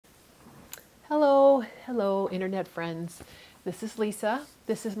Hello, internet friends. This is Lisa.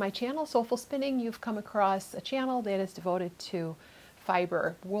 This is my channel, Soulful Spinning. You've come across a channel that is devoted to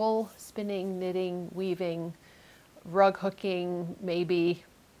fiber, wool spinning, knitting, weaving, rug hooking, maybe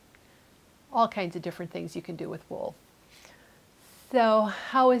all kinds of different things you can do with wool. So,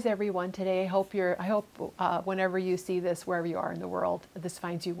 how is everyone today? I hope whenever you see this, wherever you are in the world, this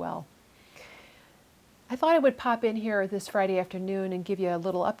finds you well. I thought I would pop in here this Friday afternoon and give you a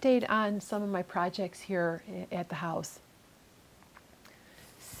little update on some of my projects here at the house.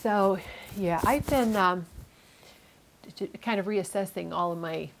 So, yeah, I've been kind of reassessing all of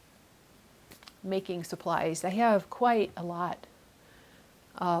my making supplies. I have quite a lot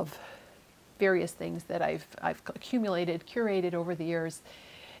of various things that I've accumulated, curated over the years,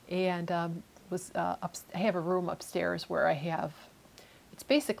 and I have a room upstairs where I have. It's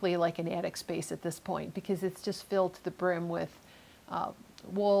basically like an attic space at this point because it's just filled to the brim with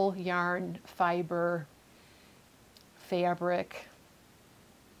wool, yarn, fiber, fabric,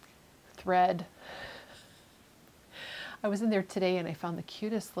 thread. I was in there today and I found the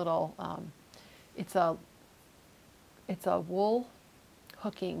cutest little, it's a wool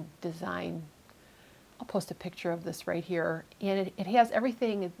hooking design. I'll post a picture of this right here, and it has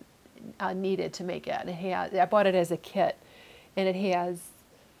everything needed to make it. I bought it as a kit. And it has,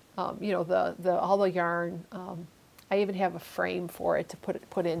 you know, all the yarn. I even have a frame for it to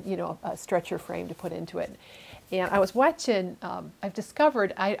put in, you know, a stretcher frame to put into it. And I was watching. I've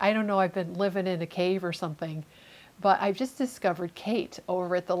discovered. I don't know. I've been living in a cave or something, but I've just discovered Kate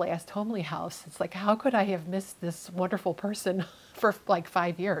over at the last Homely House. It's like, how could I have missed this wonderful person for like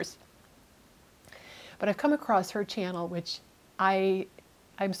 5 years? But I've come across her channel, which I'm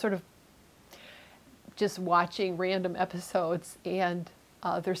sort of just watching random episodes, and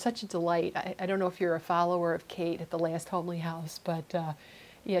they're such a delight. I don't know if you're a follower of Kate at the last Homely House, but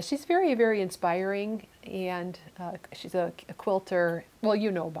yeah, she's very, very inspiring, and she's a quilter. Well, you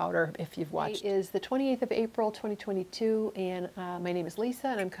know about her if you've watched. It is the 28th of April, 2022, and my name is Lisa,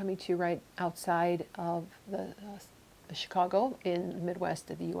 and I'm coming to you right outside of Chicago in the Midwest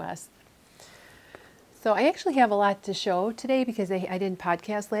of the U.S. So I actually have a lot to show today because I didn't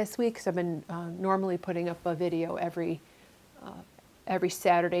podcast last week because I've been normally putting up a video every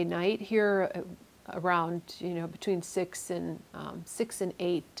Saturday night here around, you know, between 6 and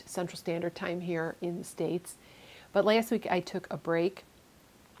 8 Central Standard Time here in the States. But last week I took a break,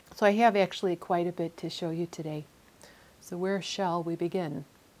 so I have actually quite a bit to show you today. So where shall we begin?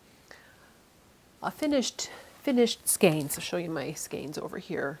 Finished skeins. I'll show you my skeins over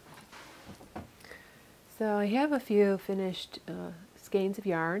here. So I have a few finished skeins of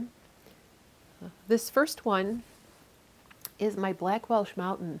yarn. This first one is my Black Welsh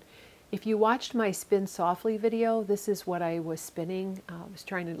Mountain. If you watched my Spin Softly video, this is what I was spinning. I was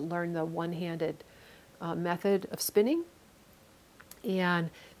trying to learn the one-handed method of spinning. And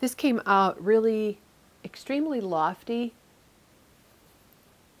this came out really extremely lofty,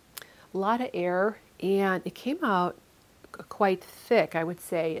 a lot of air, and it came out quite thick. I would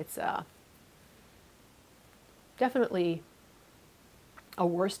say it's definitely a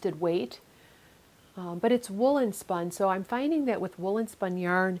worsted weight, but it's woolen spun. So I'm finding that with woolen spun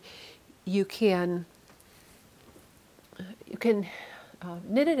yarn, you can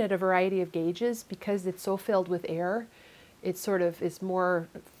knit it at a variety of gauges because it's so filled with air. It's more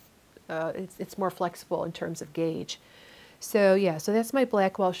flexible in terms of gauge. So yeah, so that's my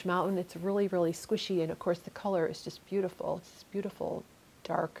Black Welsh Mountain. It's really, really squishy, and of course the color is just beautiful. It's this beautiful,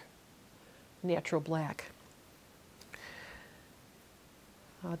 dark, natural black.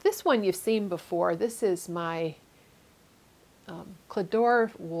 This one you've seen before. This is my Clador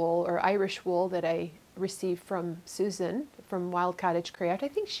wool or Irish wool that I received from Susan from Wild Cottage Craft. I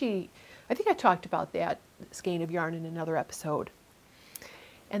think I talked about that skein of yarn in another episode.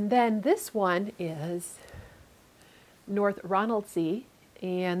 And then this one is North Ronaldsay,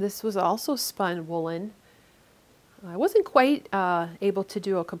 and this was also spun woolen. I wasn't quite able to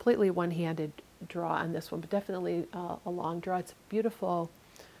do a completely one-handed draw on this one, but definitely a long draw. It's beautiful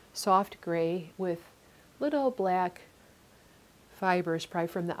soft gray with little black fibers, probably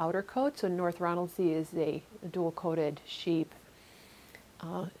from the outer coat. So North Ronaldsay is a dual-coated sheep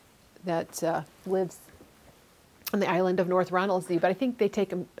that lives on the island of North Ronaldsay. But I think they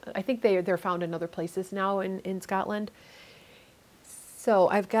take them. I think they're found in other places now in Scotland. So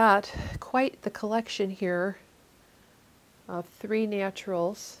I've got quite the collection here of 3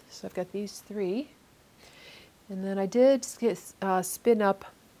 naturals. So I've got these 3, and then I did spin up.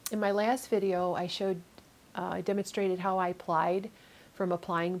 In my last video, I demonstrated how I plied from a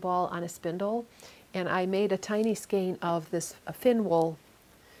plying ball on a spindle, and I made a tiny skein of this fin wool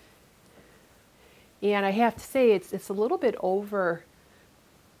And I have to say it's a little bit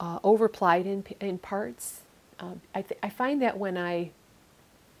overplied in parts. I find that when I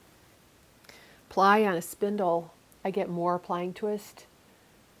ply on a spindle, I get more plying twist.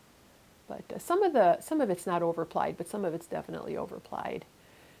 But some of it's not overplied, but some of it's definitely overplied.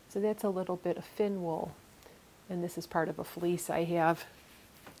 So that's a little bit of fin wool, and this is part of a fleece I have.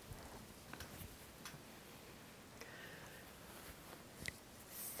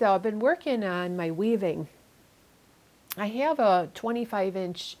 So I've been working on my weaving. I have a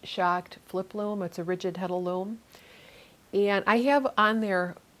 25-inch shocked flip loom. It's a rigid heddle loom. And I have on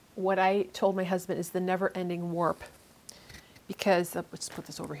there what I told my husband is the never-ending warp. Because, let's put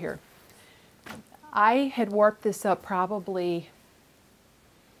this over here. I had warped this up probably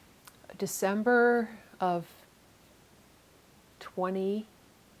December of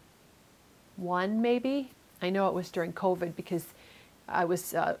 21, maybe. I know it was during COVID because I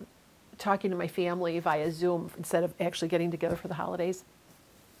was talking to my family via Zoom instead of actually getting together for the holidays.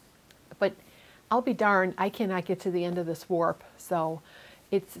 But I'll be darned, I cannot get to the end of this warp. So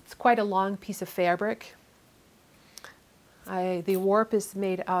it's quite a long piece of fabric. The warp is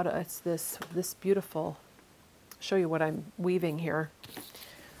made out of, it's this beautiful, I'll show you what I'm weaving here.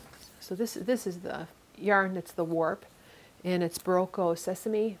 So this is the yarn that's the warp, and it's Barocco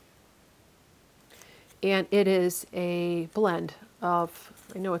Sesame. And it is a blend of,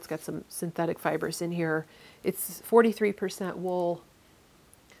 I know it's got some synthetic fibers in here. It's 43% wool,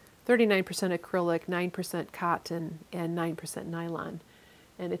 39% acrylic, 9% cotton, and 9% nylon.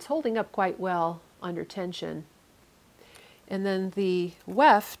 And it's holding up quite well under tension. And then the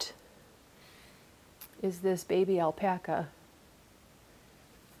weft is this baby alpaca.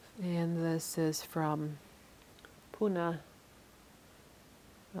 And this is from Puna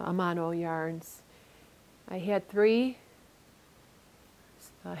Amano yarns. I had 3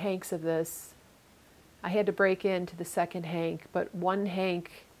 hanks of this. I had to break into the second hank, but 1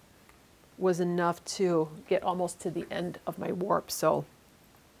 hank was enough to get almost to the end of my warp. So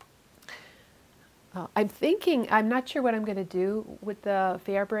I'm not sure what I'm going to do with the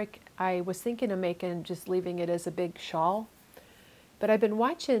fabric. I was thinking of just leaving it as a big shawl. But I've been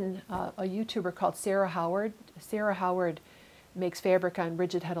watching a YouTuber called Sara Howard. Sara Howard makes fabric on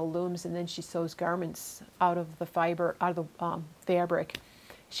rigid heddle looms, and then she sews garments out of the fiber, out of the fabric.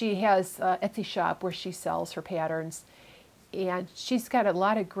 She has an Etsy shop where she sells her patterns, and she's got a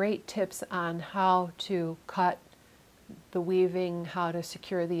lot of great tips on how to cut the weaving, how to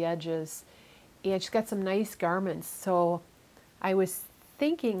secure the edges, and she's got some nice garments. So I was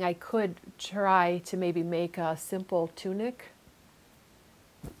thinking I could try to maybe make a simple tunic.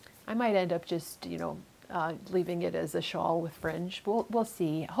 I might end up just, leaving it as a shawl with fringe. We'll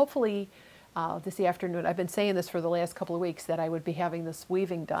see. Hopefully this afternoon, I've been saying this for the last couple of weeks that I would be having this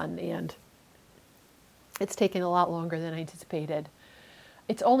weaving done, and it's taken a lot longer than I anticipated.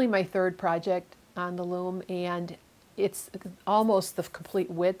 It's only my 3rd project on the loom, and it's almost the complete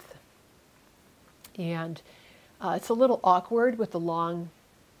width. And it's a little awkward with the long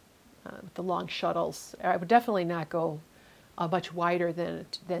shuttles. I would definitely not go much wider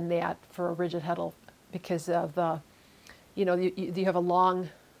than that for a rigid heddle because of the, you have a long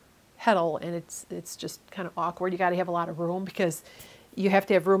heddle and it's just kind of awkward. You got to have a lot of room because you have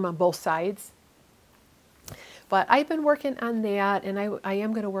to have room on both sides. But I've been working on that, and I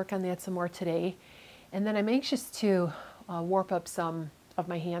am going to work on that some more today. And then I'm anxious to warp up some of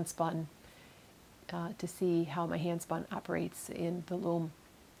my hand spun to see how my hand spun operates in the loom.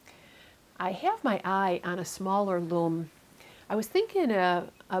 I have my eye on a smaller loom. I was thinking of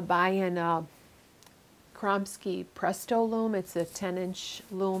buying a Kromsky Presto loom. It's a 10-inch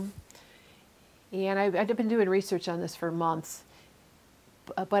loom. And I've been doing research on this for months.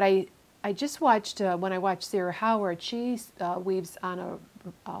 But I just watched, when I watched Sara Howard, she weaves on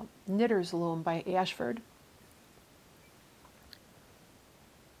a knitter's loom by Ashford.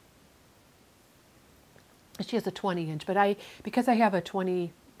 She has a 20-inch, but because I have a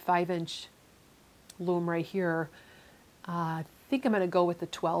 25-inch loom right here, I think I'm going to go with the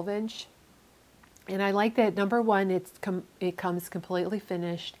 12-inch. And I like that, number one, it comes completely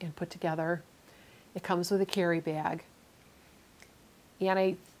finished and put together. It comes with a carry bag.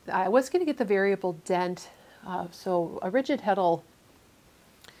 And I was going to get the variable dent. So a rigid heddle,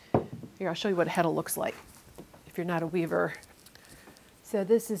 here I'll show you what a heddle looks like if you're not a weaver. So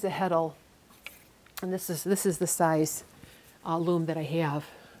this is a heddle. And this is the size loom that I have.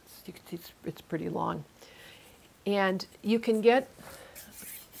 You can see it's pretty long. And you can get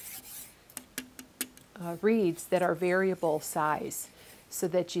reeds that are variable size so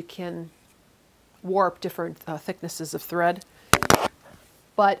that you can warp different thicknesses of thread.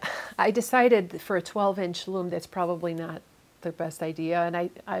 But I decided for a 12-inch loom that's probably not the best idea,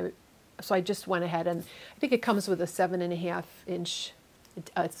 and so I just went ahead, and I think it comes with a 7.5-inch,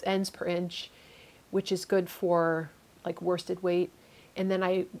 it's ends per inch, which is good for like worsted weight. And then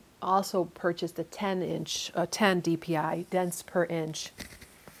I also purchased a 10 DPI, dense per inch.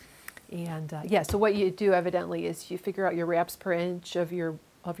 And yeah, so what you do evidently is you figure out your wraps per inch of your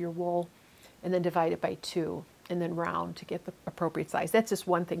wool, and then divide it by 2, and then round to get the appropriate size. That's just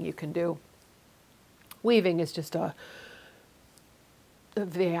one thing you can do. Weaving is just a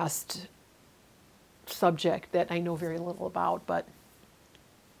vast subject that I know very little about, but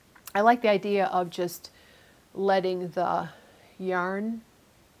I like the idea of just letting the yarn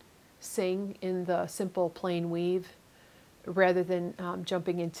sing in the simple plain weave rather than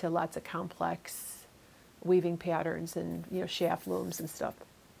jumping into lots of complex weaving patterns and shaft looms and stuff.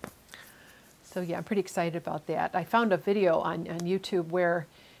 So yeah, I'm pretty excited about that. I found a video on YouTube where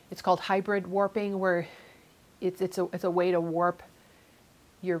it's called hybrid warping, where it's a way to warp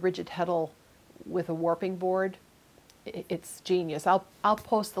your rigid heddle with a warping board. It's genius. I'll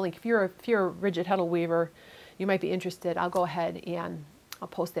post the link. If you're a rigid heddle weaver, you might be interested. I'll go ahead and I'll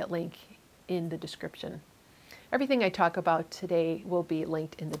post that link in the description. Everything I talk about today will be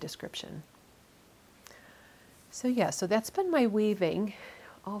linked in the description. So yeah, so that's been my weaving.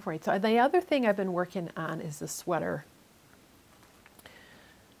 All right, so the other thing I've been working on is the sweater.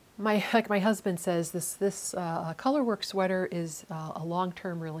 Like my husband says, this colorwork sweater is a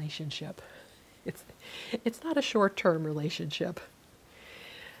long-term relationship. It's not a short-term relationship.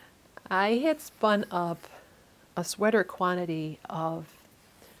 I had spun up a sweater quantity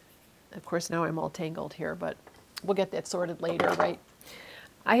of course now I'm all tangled here, but we'll get that sorted later, right?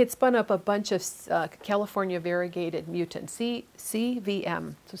 I had spun up a bunch of California variegated Mittens,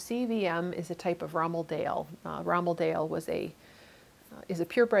 CVM. So CVM is a type of Rommeldale. Rommeldale is a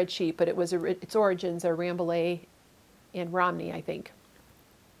purebred sheep, but its origins are Rambouillet and Romney, I think.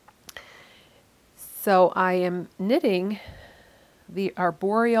 So I am knitting the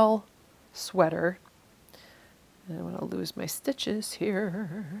Arboreal sweater. I don't want to lose my stitches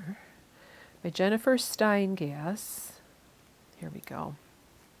here. By Jennifer Steingass. Here we go.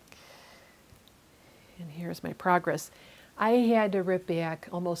 And here's my progress. I had to rip back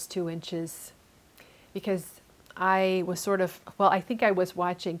almost 2 inches because I was I think I was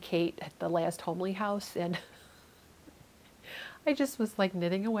watching Kate at the last Homely House, and I just was like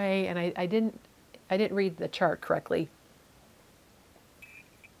knitting away, and I didn't read the chart correctly.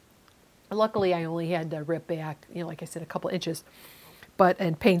 Luckily, I only had to rip back, like I said, a couple inches,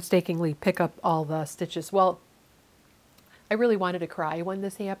 and painstakingly pick up all the stitches. Well, I really wanted to cry when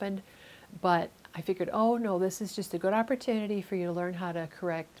this happened, but I figured, oh no, this is just a good opportunity for you to learn how to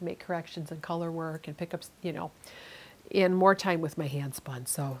make corrections in color work and pick up, and more time with my hand spun.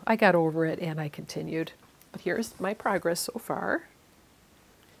 So I got over it and I continued. But here's my progress so far.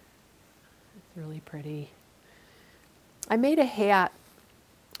 It's really pretty. I made a hat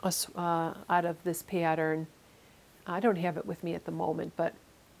out of this pattern. I don't have it with me at the moment, but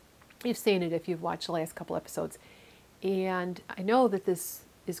you've seen it if you've watched the last couple episodes. And I know that this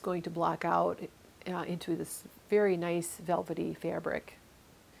is going to block out into this very nice velvety fabric.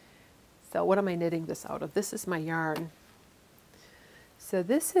 So what am I knitting this out of? This is my yarn. So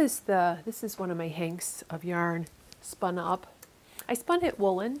this is one of my hanks of yarn spun up. I spun it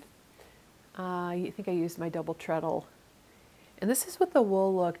woolen. I think I used my double treadle. And this is what the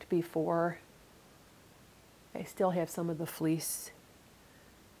wool looked before. I still have some of the fleece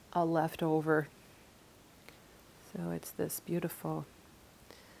left over. So it's this beautiful,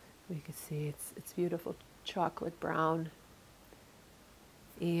 you can see it's beautiful chocolate brown,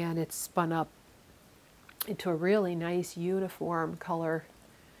 and it's spun up into a really nice uniform color.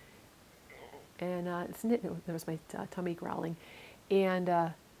 And it's knit. There was my tummy growling, and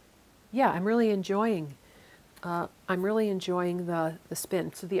yeah, I'm really enjoying the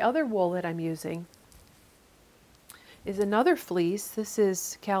spin. So the other wool that I'm using is another fleece. This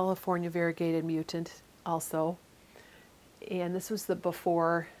is California variegated mutant also. And this was the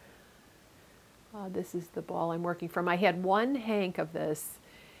before. This is the ball I'm working from. I had one hank of this,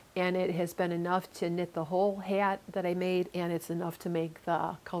 and it has been enough to knit the whole hat that I made, and it's enough to make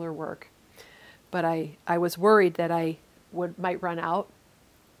the color work. But I was worried that I might run out.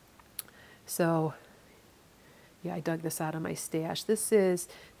 So yeah, I dug this out of my stash. This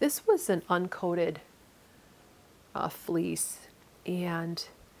was an uncoated fleece, and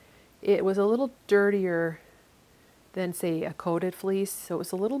it was a little dirtier than, say, a coated fleece, so it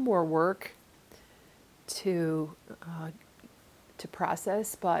was a little more work to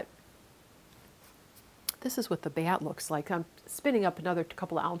process, but This is what the bat looks like. I'm spinning up another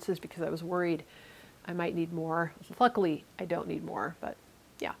couple of ounces because I was worried I might need more. Luckily, I don't need more, but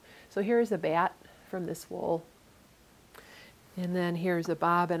yeah. So here's a bat from this wool. And then here's a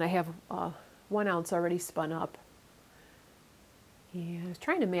bob, and I have 1 ounce already spun up. And I was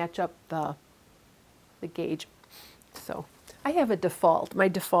trying to match up the gauge. So I have a default. My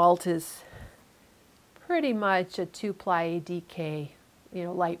default is pretty much a 2-ply DK, you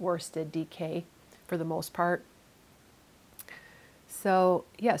know, light worsted DK for the most part. So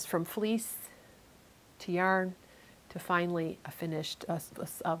yes, from fleece to yarn to finally a finished well,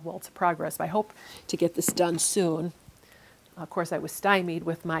 it's a progress. I hope to get this done soon. Of course, I was stymied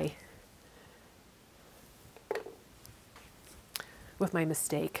with my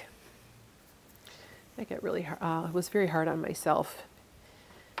mistake. I got really was very hard on myself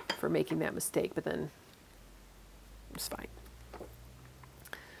for making that mistake, but then it's fine.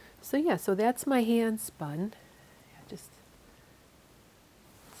 So yeah, so that's my hand spun. Just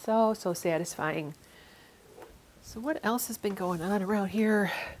so satisfying. So what else has been going on around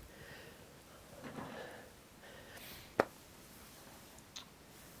here?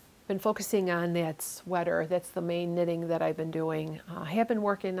 Been focusing on that sweater. That's the main knitting that I've been doing. I have been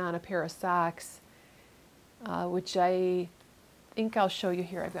working on a pair of socks, which I think I'll show you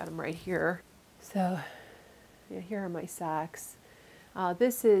here. I've got them right here. So yeah, here are my socks.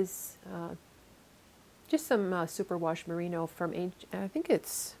 This is just some superwash merino from, I think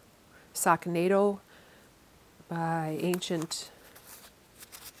it's Socknado by Ancient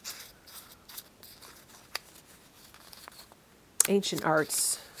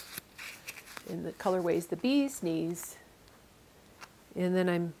Arts. In the colorways, the bee's knees, and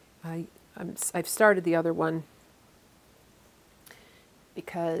then I've started the other one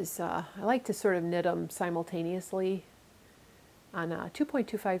because I like to sort of knit them simultaneously on a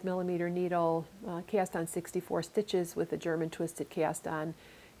 2.25 millimeter needle, cast on 64 stitches with a German twisted cast on,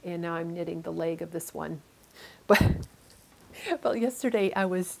 and now I'm knitting the leg of this one. But yesterday I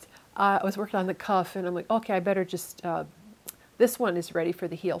was working on the cuff, and I'm like, okay, I better just this one is ready for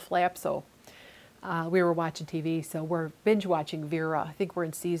the heel flap, so. We were watching TV, so we're binge watching Vera. I think we're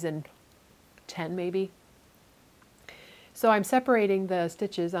in season 10 maybe. So I'm separating the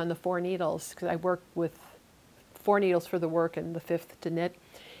stitches on the 4 needles because I work with 4 needles for the work and the 5th to knit.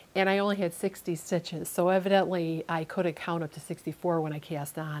 And I only had 60 stitches, so evidently I couldn't count up to 64 when I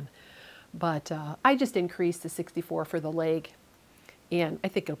cast on. But I just increased to 64 for the leg, and I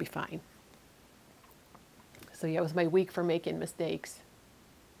think it'll be fine. So yeah, it was my week for making mistakes.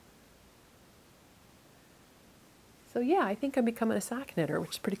 So yeah, I think I'm becoming a sock knitter,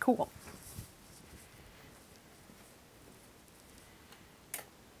 which is pretty cool.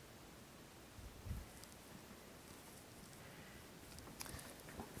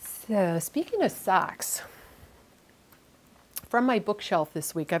 So speaking of socks, from my bookshelf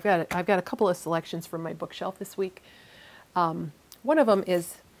this week, I've got a couple of selections from my bookshelf this week. One of them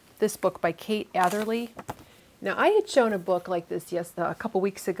is this book by Kate Atherley. Now I had shown a book like this a couple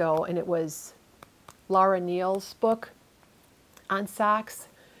weeks ago, and it was Laura Neal's book on socks.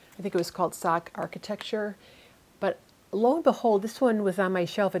 I think it was called Sock Architecture. But lo and behold, this one was on my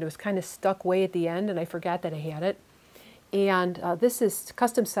shelf, and it was kind of stuck way at the end, and I forgot that I had it. And this is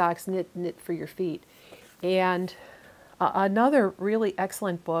Custom Socks Knit for Your Feet. And another really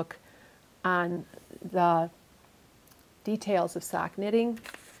excellent book on the details of sock knitting.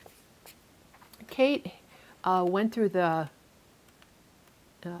 Kate went through the,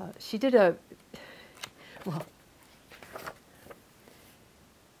 she did a, well,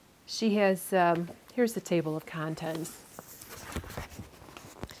 she has, here's the table of contents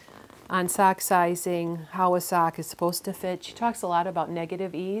on sock sizing, how a sock is supposed to fit. She talks a lot about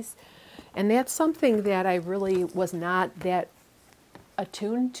negative ease, and that's something that I really was not that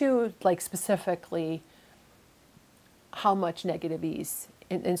attuned to, like specifically how much negative ease.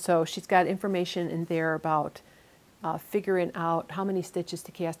 And so she's got information in there about figuring out how many stitches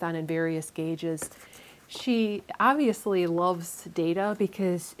to cast on in various gauges. She obviously loves data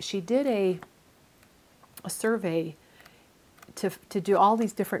because she did a survey to do all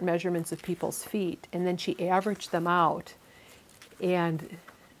these different measurements of people's feet, and then she averaged them out. And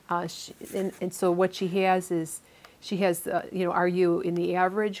so what she has is, she has, you know, are you in the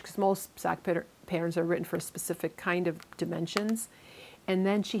average? Because most sock patterns are written for a specific kind of dimensions. And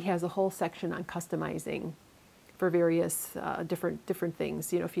then she has a whole section on customizing for various different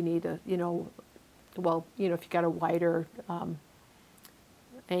things. You know, if you need a, you know, well, you know, if you got a wider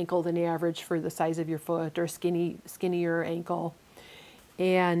ankle than average for the size of your foot, or skinnier ankle.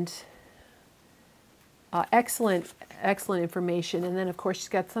 And Excellent, excellent information. And then, of course, she's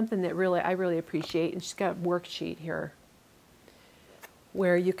got something that I really appreciate, and she's got a worksheet here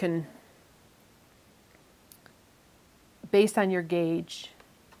where you can, based on your gauge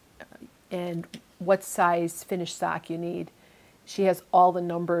and what size finished sock you need, she has all the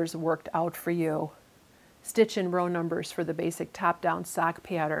numbers worked out for you. Stitch and row numbers for the basic top-down sock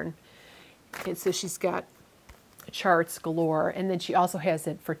pattern. And so she's got charts galore, and then she also has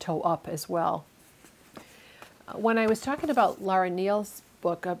it for toe up as well. When I was talking about Laura Neal's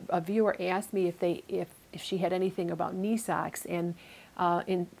book, a viewer asked me if she had anything about knee socks, and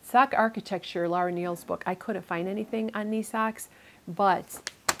in Sock Architecture, Laura Neal's book, I couldn't find anything on knee socks, but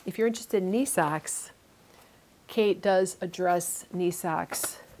if you're interested in knee socks, Kate does address knee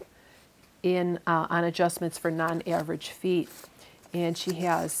socks on adjustments for non-average feet, and she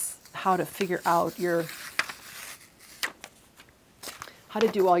has how to figure out how to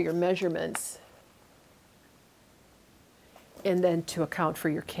do all your measurements and then to account for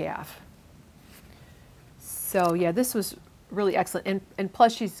your calf. So yeah, this was really excellent. And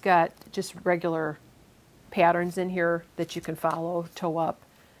plus she's got just regular patterns in here that you can follow: toe up,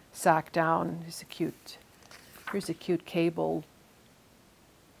 sock down. Here's a cute cabled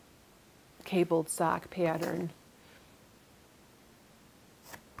sock pattern.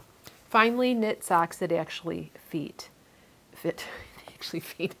 Finely knit socks that actually fit.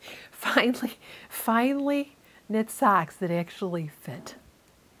 Finely knit socks that actually fit.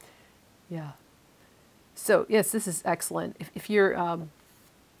 Yeah. So yes, this is excellent. If you're,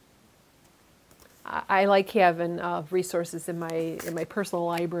 I like having resources in my personal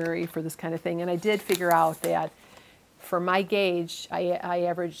library for this kind of thing, and I did figure out that for my gauge, I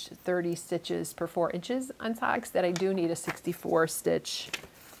average 30 stitches per 4 inches on socks. That I do need a 64 stitch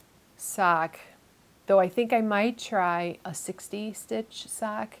sock, though I think I might try a 60 stitch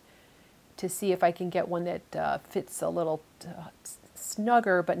sock to see if I can get one that fits a little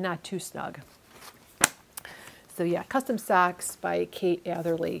snugger, but not too snug. So yeah, Custom Socks by Kate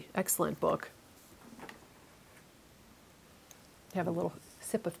Atherley. Excellent book. Have a little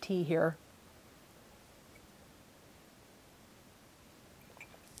sip of tea here.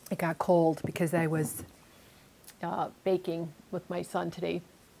 It got cold because I was baking with my son today.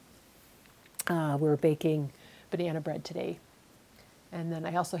 We were baking banana bread today. And then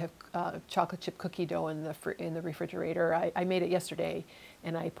I also have chocolate chip cookie dough in the refrigerator. I made it yesterday,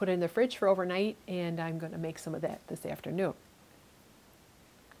 and I put it in the fridge for overnight, and I'm going to make some of that this afternoon.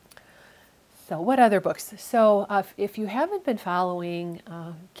 So what other books? So if you haven't been following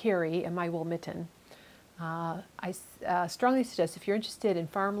Carrie and My Wool Mitten, I strongly suggest, if you're interested in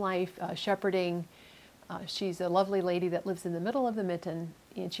farm life, shepherding, she's a lovely lady that lives in the middle of the Mitten,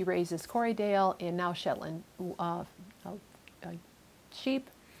 and she raises Corriedale and now Shetland sheep,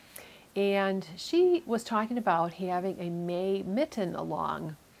 and she was talking about having a May mitten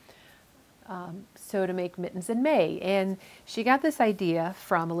along, so to make mittens in May, and she got this idea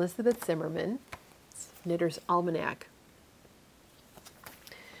from Elizabeth Zimmerman, Knitter's Almanac.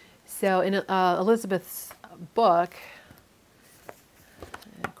 So in Elizabeth's book,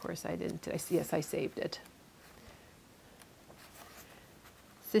 and of course I didn't, yes, I saved it.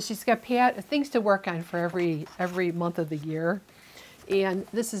 So she's got things to work on for every month of the year. And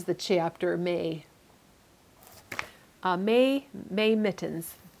this is the chapter, May. May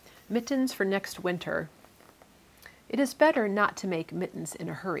mittens. Mittens for next winter. It is better not to make mittens in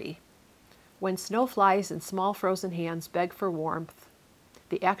a hurry. When snow flies and small frozen hands beg for warmth,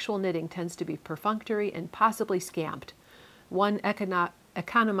 the actual knitting tends to be perfunctory and possibly scamped. One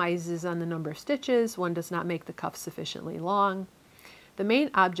economizes on the number of stitches, one does not make the cuff sufficiently long. The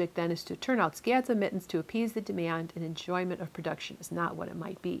main object then is to turn out scads of mittens to appease the demand, and enjoyment of production is not what it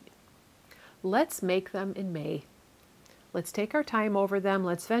might be. Let's make them in May. Let's take our time over them.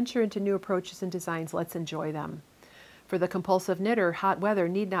 Let's venture into new approaches and designs. Let's enjoy them. For the compulsive knitter, hot weather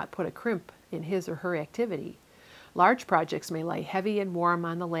need not put a crimp in his or her activity. Large projects may lie heavy and warm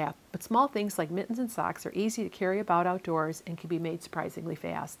on the lap, but small things like mittens and socks are easy to carry about outdoors and can be made surprisingly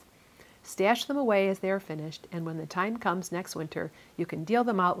fast. Stash them away as they are finished, and when the time comes next winter, you can deal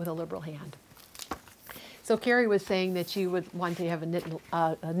them out with a liberal hand. So Carrie was saying that she would want to have a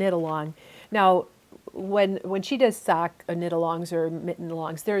knit along. Now, when she does sock knit alongs or mitten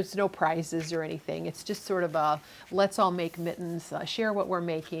alongs, there's no prizes or anything. It's just sort of a let's all make mittens, share what we're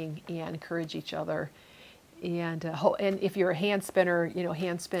making, and encourage each other. And if you're a hand spinner,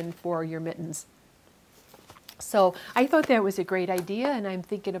 hand spin for your mittens. So I thought that was a great idea, and I'm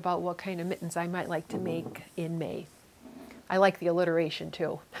thinking about what kind of mittens I might like to make in May. I like the alliteration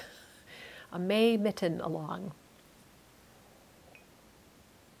too. A May mitten along.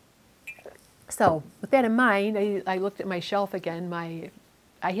 So with that in mind, I looked at my shelf again. I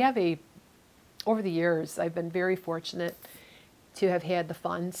have over the years, I've been very fortunate to have had the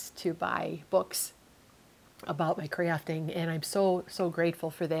funds to buy books about my crafting, and I'm so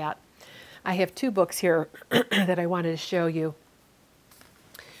grateful for that. I have 2 books here that I wanted to show you.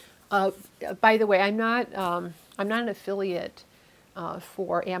 By the way, I'm not an affiliate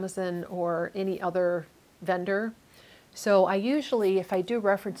for Amazon or any other vendor. So I usually, if I do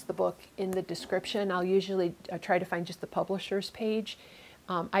reference the book in the description, I'll usually try to find just the publisher's page.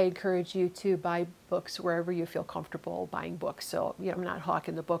 I encourage you to buy books wherever you feel comfortable buying books. So I'm not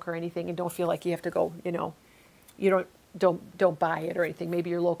hawking the book or anything, and don't feel like you have to go. You don't buy it or anything. Maybe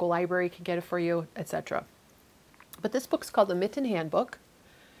your local library can get it for you, etc. But this book's called the Mitten Handbook.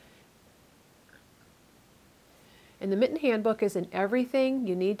 And the Mitten Handbook is an everything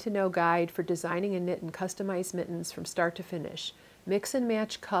you need to know guide for designing and knitting customized mittens from start to finish. Mix and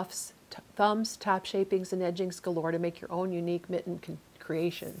match cuffs, thumbs, top shapings, and edgings galore to make your own unique mitten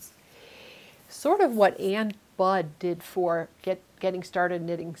creations. Sort of what Ann Budd did for getting started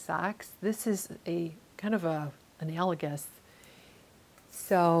knitting socks. This is a kind of a analogous.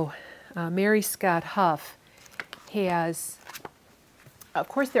 So Mary Scott Huff has, of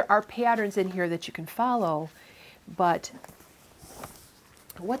course there are patterns in here that you can follow, but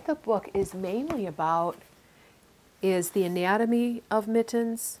what the book is mainly about is the anatomy of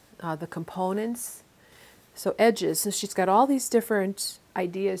mittens, the components, so edges. So she's got all these different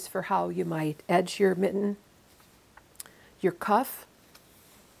ideas for how you might edge your mitten, your cuff,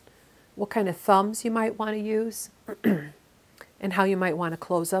 what kind of thumbs you might want to use, and how you might want to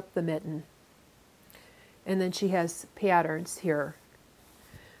close up the mitten. And then she has patterns here.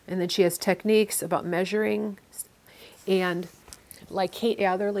 And then she has techniques about measuring. And like Kate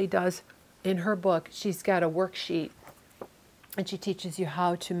Atherley does in her book, she's got a worksheet. And she teaches you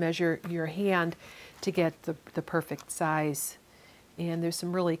how to measure your hand to get the perfect size. And there's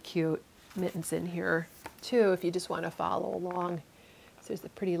some really cute mittens in here too, if you just want to follow along. So there's the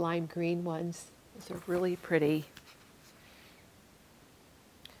pretty lime green ones. Those are really pretty.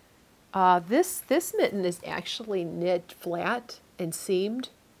 This mitten is actually knit flat and seamed,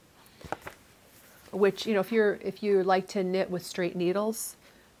 which, if you like to knit with straight needles,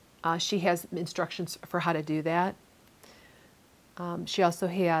 she has instructions for how to do that. She also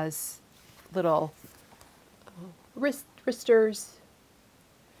has little wristers.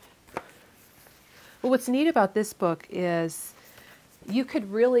 Well, what's neat about this book is you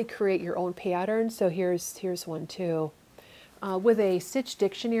could really create your own pattern. So here's one too. With a stitch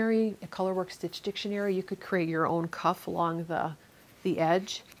dictionary, a colorwork stitch dictionary, you could create your own cuff along the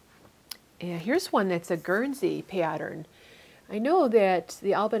edge. And here's one that's a Guernsey pattern. I know that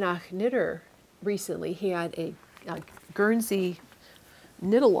the Albanach Knitter recently had a Guernsey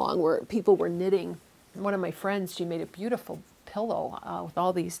knit-along where people were knitting. One of my friends, she made a beautiful pillow with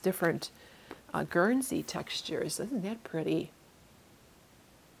all these different Guernsey textures. Isn't that pretty?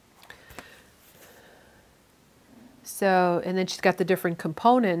 So, and then she's got the different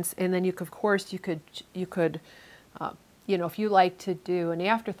components, and then of course you could if you like to do an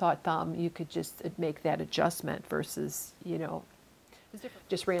afterthought thumb, you could just make that adjustment versus,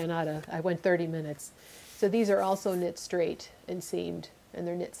 just ran out of, I went 30 minutes. So these are also knit straight and seamed, and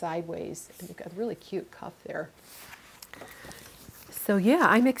they're knit sideways, and they've got a really cute cuff there. So yeah,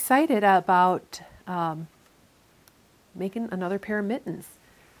 I'm excited about making another pair of mittens.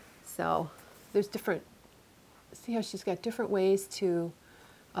 So there's different, see how she's got different ways to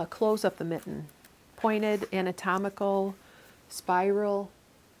close up the mitten. Pointed, anatomical, spiral.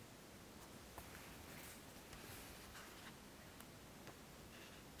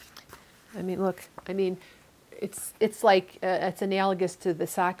 I mean, look, it's like, it's analogous to the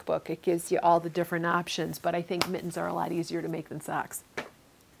sock book. It gives you all the different options, but I think mittens are a lot easier to make than socks.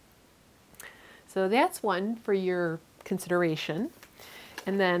 So that's one for your consideration.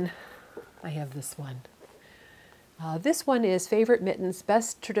 And then I have this one. This one is Favorite Mittens,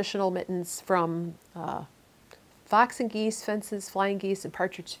 Best Traditional Mittens from Fox and Geese, Fences, Flying Geese, and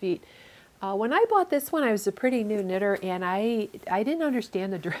Partridge Feet. When I bought this one, I was a pretty new knitter, and I didn't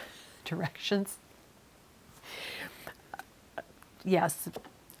understand the directions. Yes,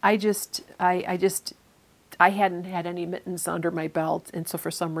 I hadn't had any mittens under my belt, and so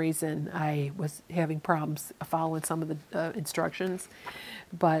for some reason I was having problems following some of the instructions.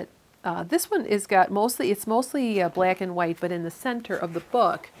 But this one is got mostly black and white, but in the center of the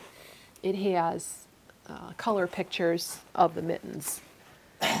book, it has color pictures of the mittens.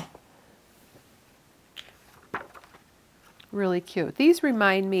 Really cute. These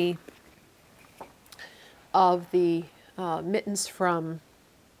remind me of the mittens from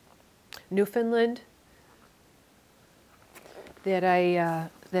Newfoundland that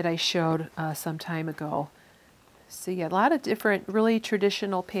I showed some time ago. So yeah, a lot of different, really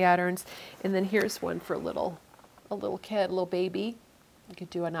traditional patterns. And then here's one for a little kid, a little baby. You could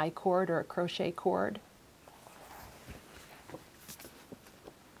do an I-cord or a crochet cord.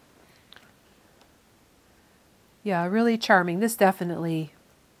 Yeah, really charming. This definitely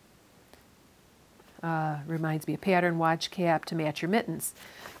reminds me of pattern watch cap to match your mittens.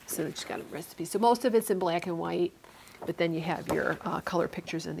 So it's got a recipe. So most of it's in black and white, but then you have your color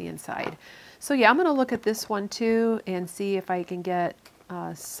pictures in the inside. So yeah, I'm going to look at this one too and see if I can get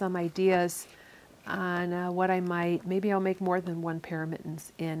some ideas on what I might. Maybe I'll make more than one pair of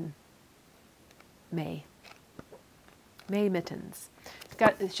mittens in May. May mittens.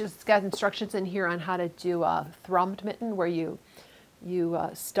 It's got instructions in here on how to do a thrummed mitten, where you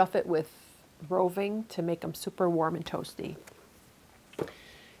stuff it with roving to make them super warm and toasty.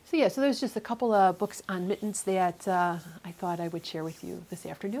 So yeah, so there's just a couple of books on mittens that I thought I would share with you this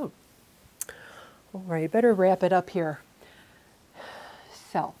afternoon. All right, better wrap it up here.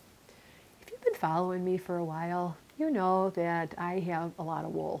 So, if you've been following me for a while, you know that I have a lot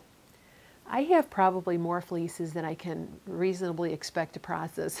of wool. I have probably more fleeces than I can reasonably expect to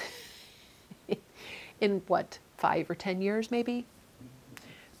process in, what, 5 or 10 years maybe?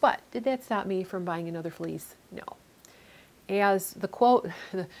 But did that stop me from buying another fleece? No. As the quote,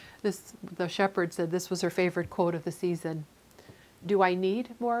 the shepherd said this was her favorite quote of the season. Do I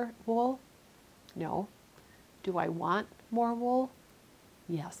need more wool? No. Do I want more wool?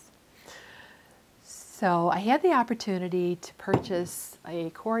 Yes. So I had the opportunity to purchase a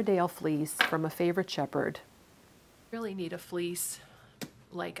Corriedale fleece from a favorite shepherd. Really need a fleece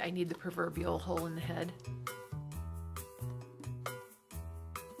like I need the proverbial hole in the head.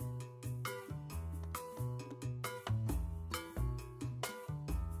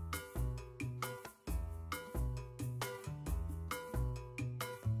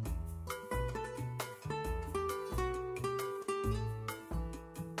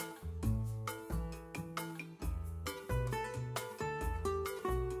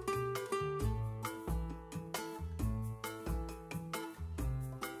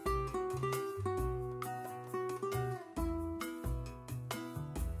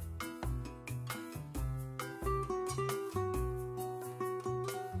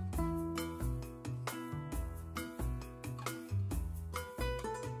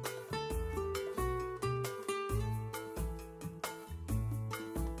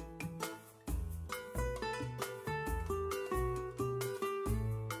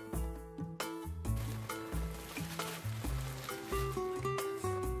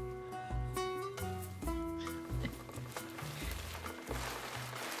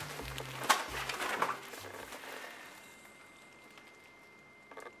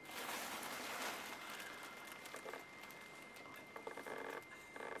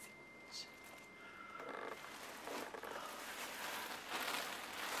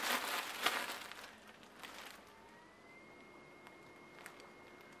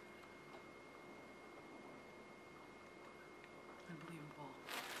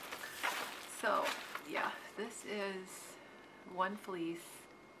 So yeah, this is one fleece,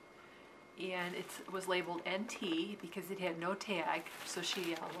 and it was labeled NT because it had no tag, so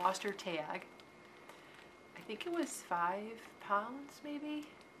she lost her tag. I think it was 5 pounds maybe?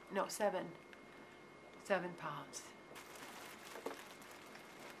 No, 7 pounds.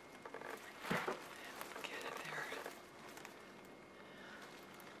 Get it there.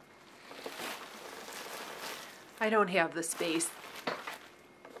 I don't have the space.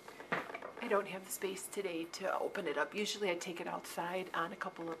 I don't have the space today to open it up. Usually I take it outside on a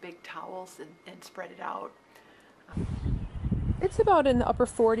couple of big towels and spread it out. It's about in the upper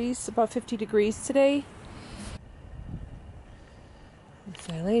 40s, about 50 degrees today.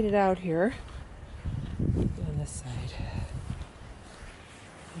 So I laid it out here on this side.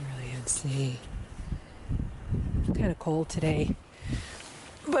 You really can see. It's kind of cold today,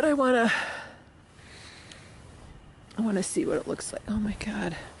 but I want to see what it looks like. Oh my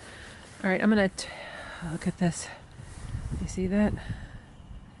God. All right, I'm gonna look at this. You see that?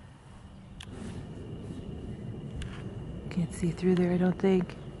 Can't see through there, I don't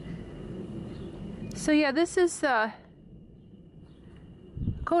think. So yeah, this is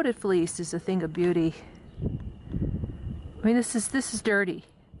coated fleece is a thing of beauty. I mean, this is dirty.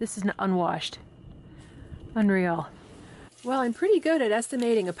 This is unwashed. Unreal. Well, I'm pretty good at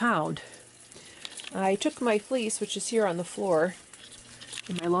estimating a pound. I took my fleece, which is here on the floor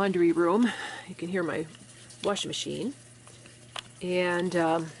in my laundry room. You can hear my washing machine. And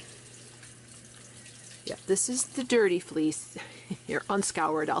Yeah, this is the dirty fleece, here,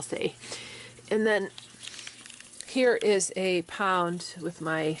 unscoured, I'll say. And then here is a pound with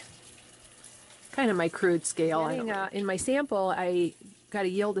my, kind of my crude scale. In my sample, I got a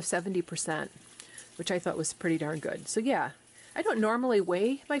yield of 70%, which I thought was pretty darn good. So yeah, I don't normally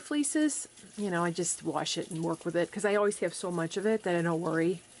weigh my fleeces. You know, I just wash it and work with it because I always have so much of it that I don't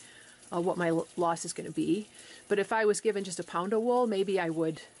worry what my loss is going to be. But if I was given just a pound of wool, maybe I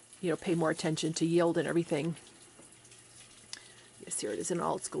would, you know, pay more attention to yield and everything. Yes, here it is in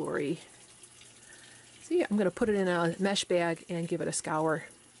all its glory. So yeah, I'm going to put it in a mesh bag and give it a scour.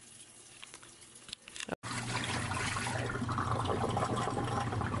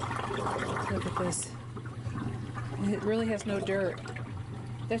 Look at this. It really has no dirt.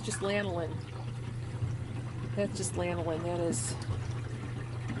 That's just lanolin. That's just lanolin.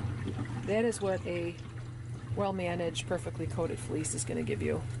 That is what a well-managed, perfectly coated fleece is going to give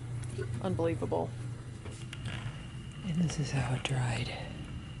you. Unbelievable. And this is how it dried.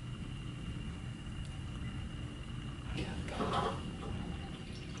 Yeah,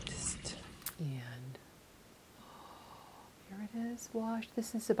 and here it is, washed.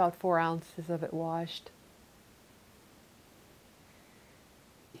 This is about 4 ounces of it washed.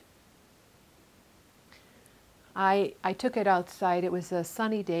 I took it outside. It was a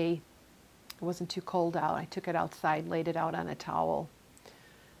sunny day. It wasn't too cold out. I took it outside, laid it out on a towel.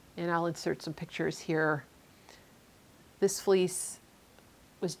 And I'll insert some pictures here. This fleece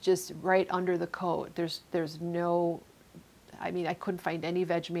was just right under the coat. There's no, I mean, I couldn't find any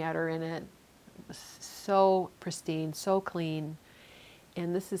veg matter in it. It was so pristine, so clean.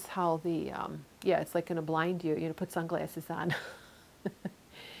 And this is how the, yeah, it's like going to blind you. You know, put sunglasses on.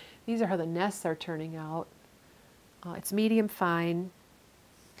 These are how the nests are turning out. It's medium fine.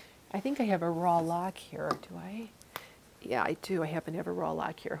 I think I have a raw lock here. Do I? Yeah, I do. I happen to have a raw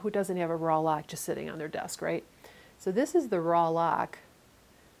lock here. Who doesn't have a raw lock just sitting on their desk, right? So this is the raw lock.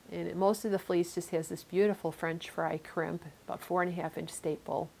 And most of the fleece just has this beautiful French fry crimp, about 4.5-inch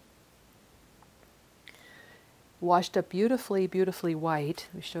staple. Washed up beautifully, beautifully white.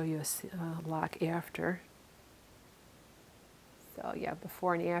 Let me show you a lock after. So yeah,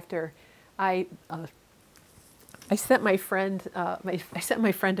 before and after. I sent my friend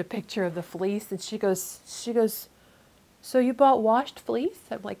a picture of the fleece, and she goes, so you bought washed fleece?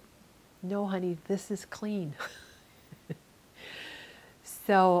 I'm like, no, honey, this is clean.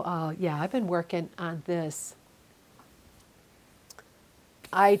 So yeah, I've been working on this.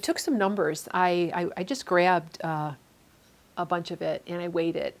 I took some numbers. I just grabbed a bunch of it and I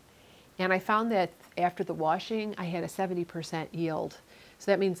weighed it, and I found that after the washing, I had a 70% yield.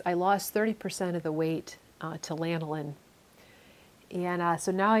 So that means I lost 30% of the weight to lanolin. And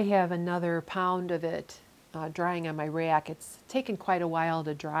so now I have another pound of it drying on my rack. It's taken quite a while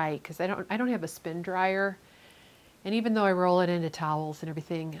to dry because I don't have a spin dryer. And even though I roll it into towels and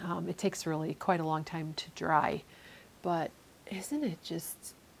everything, it takes really quite a long time to dry. But isn't it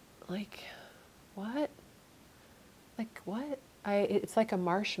just like, what? Like what? It's like a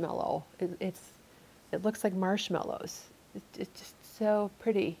marshmallow. It looks like marshmallows. It's just so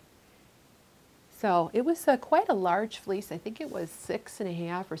pretty. So it was quite a large fleece. I think it was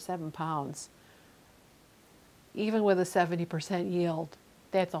 6.5 or 7 pounds. Even with a 70% yield,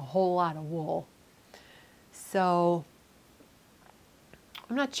 that's a whole lot of wool. So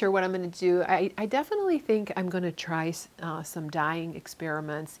I'm not sure what I'm going to do. I definitely think I'm going to try some dyeing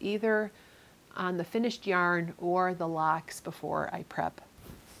experiments, either on the finished yarn or the locks before I prep.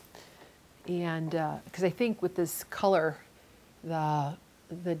 And because I think with this color,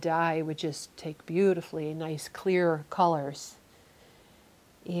 the dye would just take beautifully nice clear colors.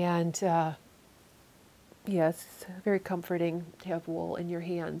 And yeah, it's very comforting to have wool in your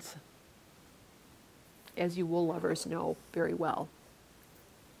hands, as you wool lovers know very well.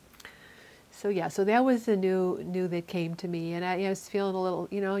 So yeah, so that was the new that came to me, and I was feeling a little,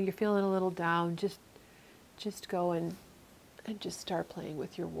 you know, you're feeling a little down, just go and just start playing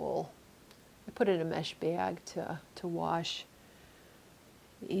with your wool. I put it in a mesh bag to wash.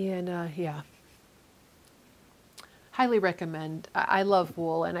 And yeah, highly recommend. I love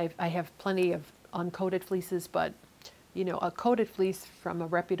wool, and I have plenty of uncoated fleeces, but you know, a coated fleece from a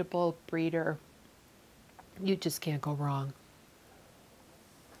reputable breeder, you just can't go wrong.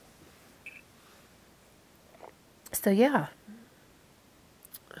 So yeah,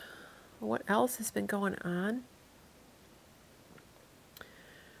 what else has been going on?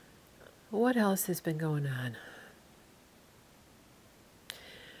 What else has been going on?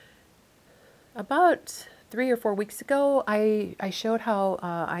 About 3 or 4 weeks ago, I showed how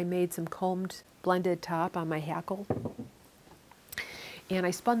I made some combed blended top on my hackle. And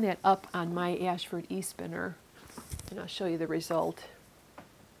I spun that up on my Ashford e-spinner, and I'll show you the result.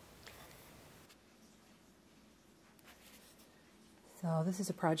 So this is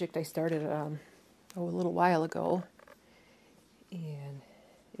a project I started a little while ago, and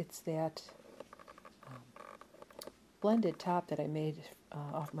it's that blended top that I made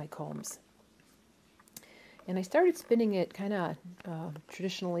off my combs. And I started spinning it kind of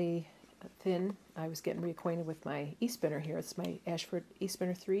traditionally thin. I was getting reacquainted with my e-spinner here. It's my Ashford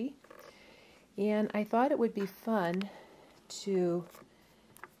e-spinner 3. And I thought it would be fun to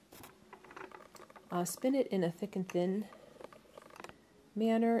spin it in a thick and thin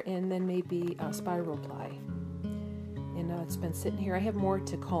manner, and then maybe spiral ply. And it's been sitting here. I have more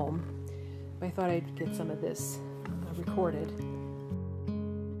to comb, but I thought I'd get some of this recorded.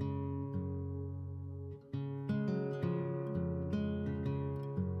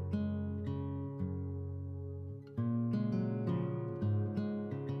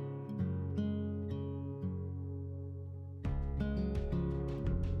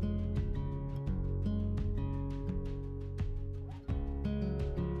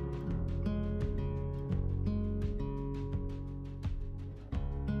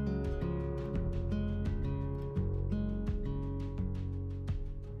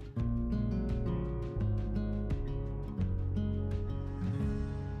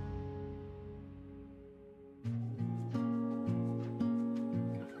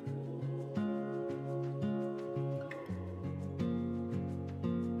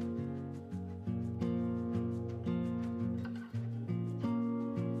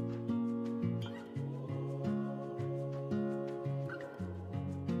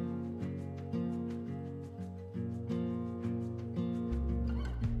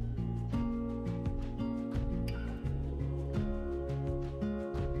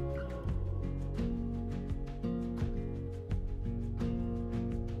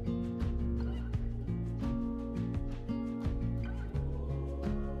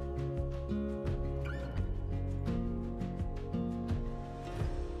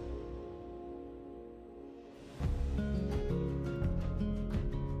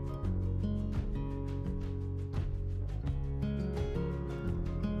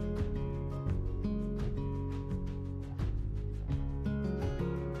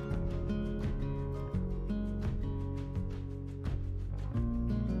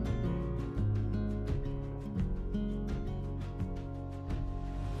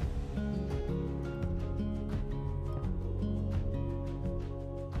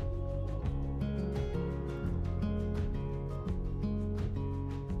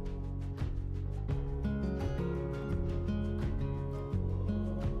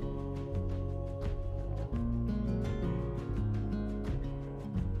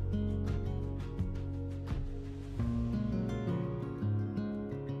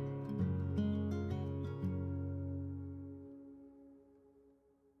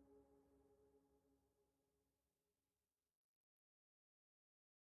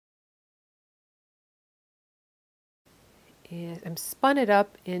 And I'm spun it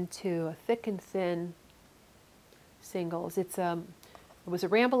up into a thick and thin singles. It was a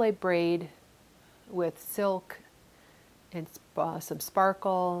Rambouillet braid with silk and some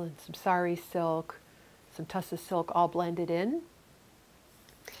sparkle and some sari silk, some tussa silk all blended in.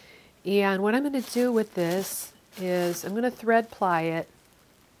 And what I'm going to do with this is I'm going to thread ply it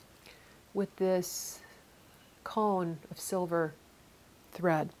with this cone of silver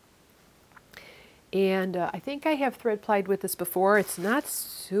thread. And I think I have thread plied with this before. It's not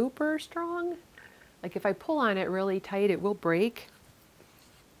super strong. Like if I pull on it really tight, it will break.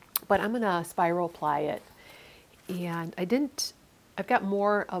 But I'm going to spiral ply it. And I've got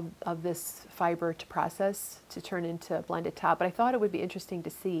more of this fiber to process to turn into a blended top, but I thought it would be interesting to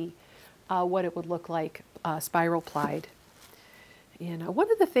see what it would look like spiral plied. And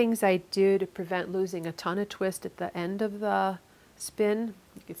one of the things I do to prevent losing a ton of twist at the end of the spin,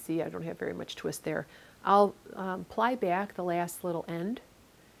 you can see I don't have very much twist there, I'll ply back the last little end,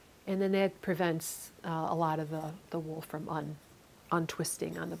 and then that prevents a lot of the wool from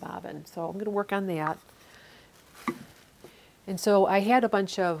untwisting on the bobbin. So I'm going to work on that. And so I had a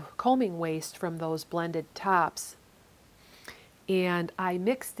bunch of combing waste from those blended tops, and I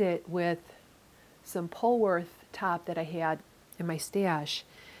mixed it with some Polworth top that I had in my stash.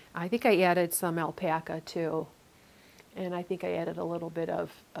 I think I added some alpaca too, and I think I added a little bit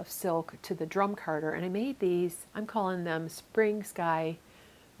of silk to the drum carder, and I made these, I'm calling them Spring Sky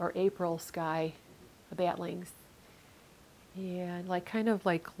or April Sky batlings. And like kind of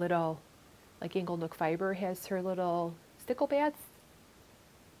like little, like Inglenook Fiber has her little stickle bats.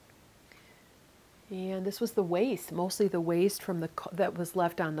 And this was the waste, mostly the waste from that was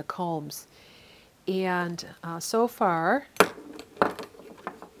left on the combs. And so far,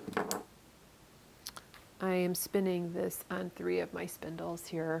 I am spinning this on 3 of my spindles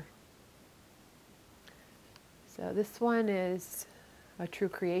here. So this one is True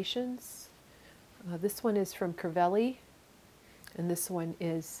Creations. This one is from Crivelli, and this one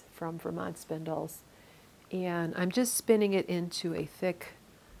is from Vermont Spindles. And I'm just spinning it into a thick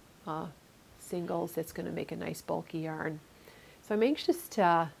singles that's going to make a nice bulky yarn. So I'm anxious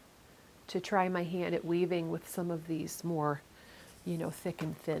to try my hand at weaving with some of these more, you know, thick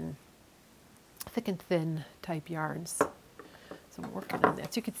and thin type yarns. So I'm working on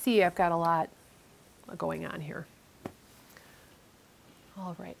that. So you can see I've got a lot going on here.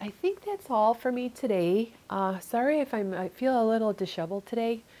 All right, I think that's all for me today. Sorry if I feel a little disheveled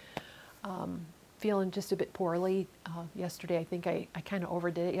today. Feeling just a bit poorly. Yesterday, I think I kind of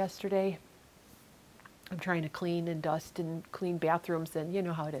overdid it yesterday. I'm trying to clean and dust and clean bathrooms, and you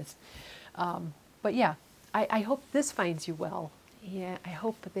know how it is. But yeah, I hope this finds you well. Yeah, I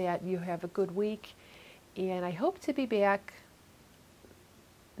hope that you have a good week, and I hope to be back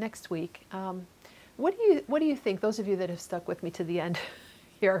next week. What do you think? Those of you that have stuck with me to the end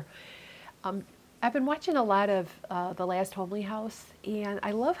here, I've been watching a lot of The Last Homely House, and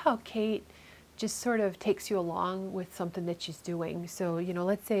I love how Kate just sort of takes you along with something that she's doing. So, you know,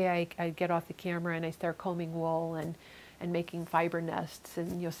 let's say I get off the camera and I start combing wool and making fiber nests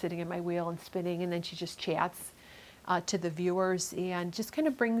and, you know, sitting in my wheel and spinning, and then she just chats to the viewers and just kind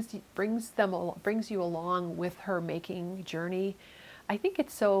of brings you along with her making journey. I think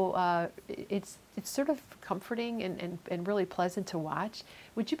it's so, it's sort of comforting and really pleasant to watch.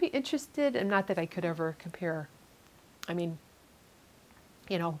 Would you be interested? And not that I could ever compare. I mean,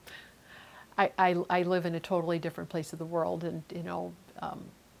 you know, I live in a totally different place of the world, and, you know,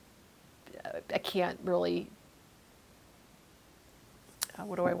 I can't really,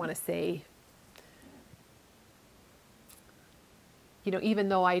 what do I want to say? You know, even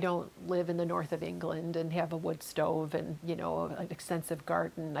though I don't live in the north of England and have a wood stove and, you know, an extensive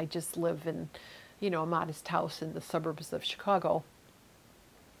garden, I just live in, you know, a modest house in the suburbs of Chicago.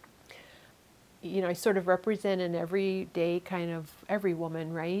 You know, I sort of represent an everyday kind of every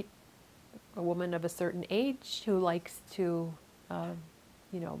woman, right? A woman of a certain age who likes to,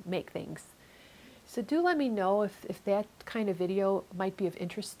 you know, make things. So do let me know if that kind of video might be of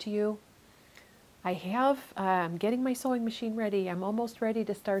interest to you. I'm getting my sewing machine ready. I'm almost ready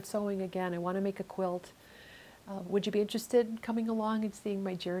to start sewing again. I want to make a quilt. Would you be interested in coming along and seeing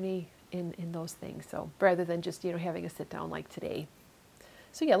my journey in those things? So rather than just, you know, having a sit down like today.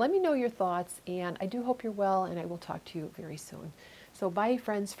 So yeah, let me know your thoughts, and I do hope you're well, and I will talk to you very soon. So bye,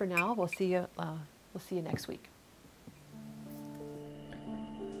 friends, for now. We'll see you next week.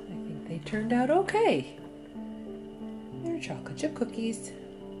 I think they turned out okay. They're chocolate chip cookies.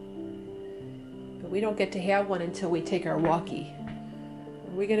 But we don't get to have one until we take our walkie.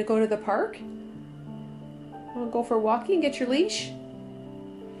 Are we going to go to the park? Want to go for a walkie and get your leash?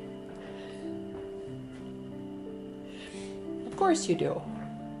 Of course you do.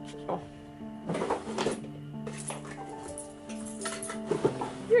 Oh.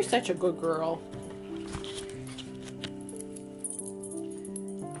 You're such a good girl.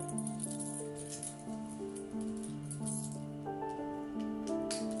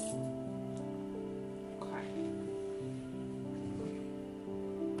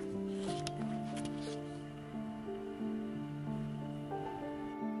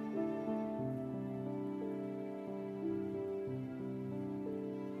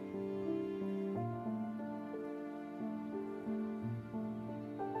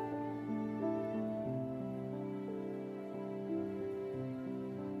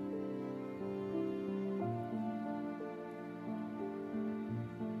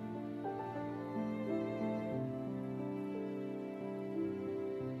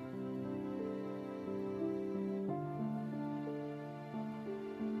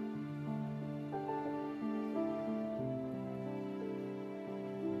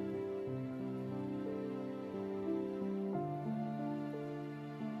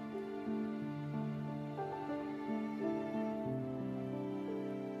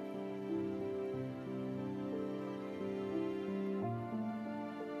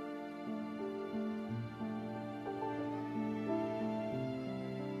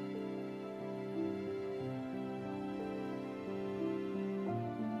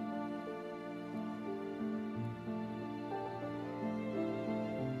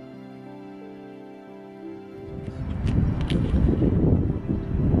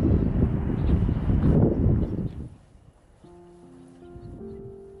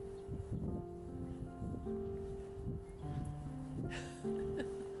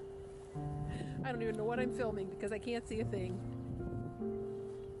 I don't even know what I'm filming because I can't see a thing.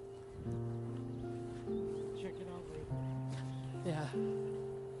 Check it out later. Yeah.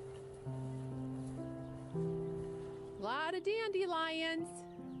 A lot of dandelions.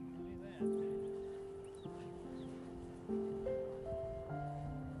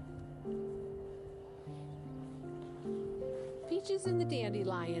 Peaches and the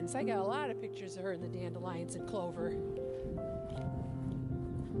dandelions. I got a lot of pictures of her in the dandelions and clover.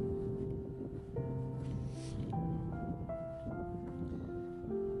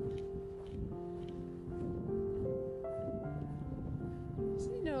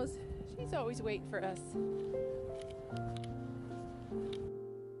 She knows. She's always waiting for us.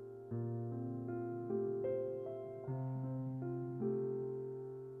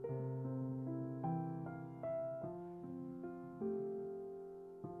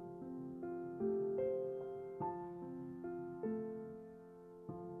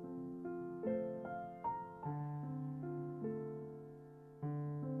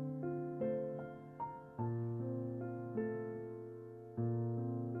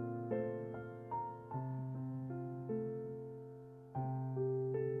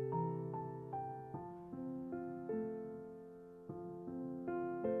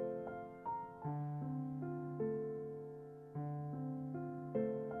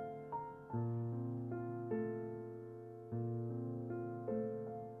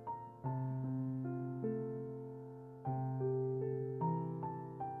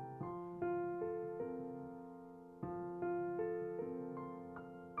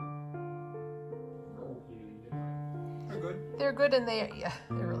 Good. They're good and they're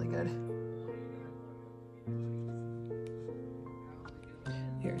really good.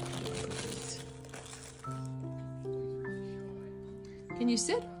 Here. Can you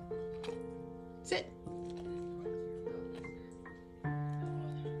sit? Sit.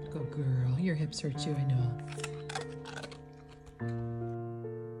 Good girl. Your hips hurt you, I know.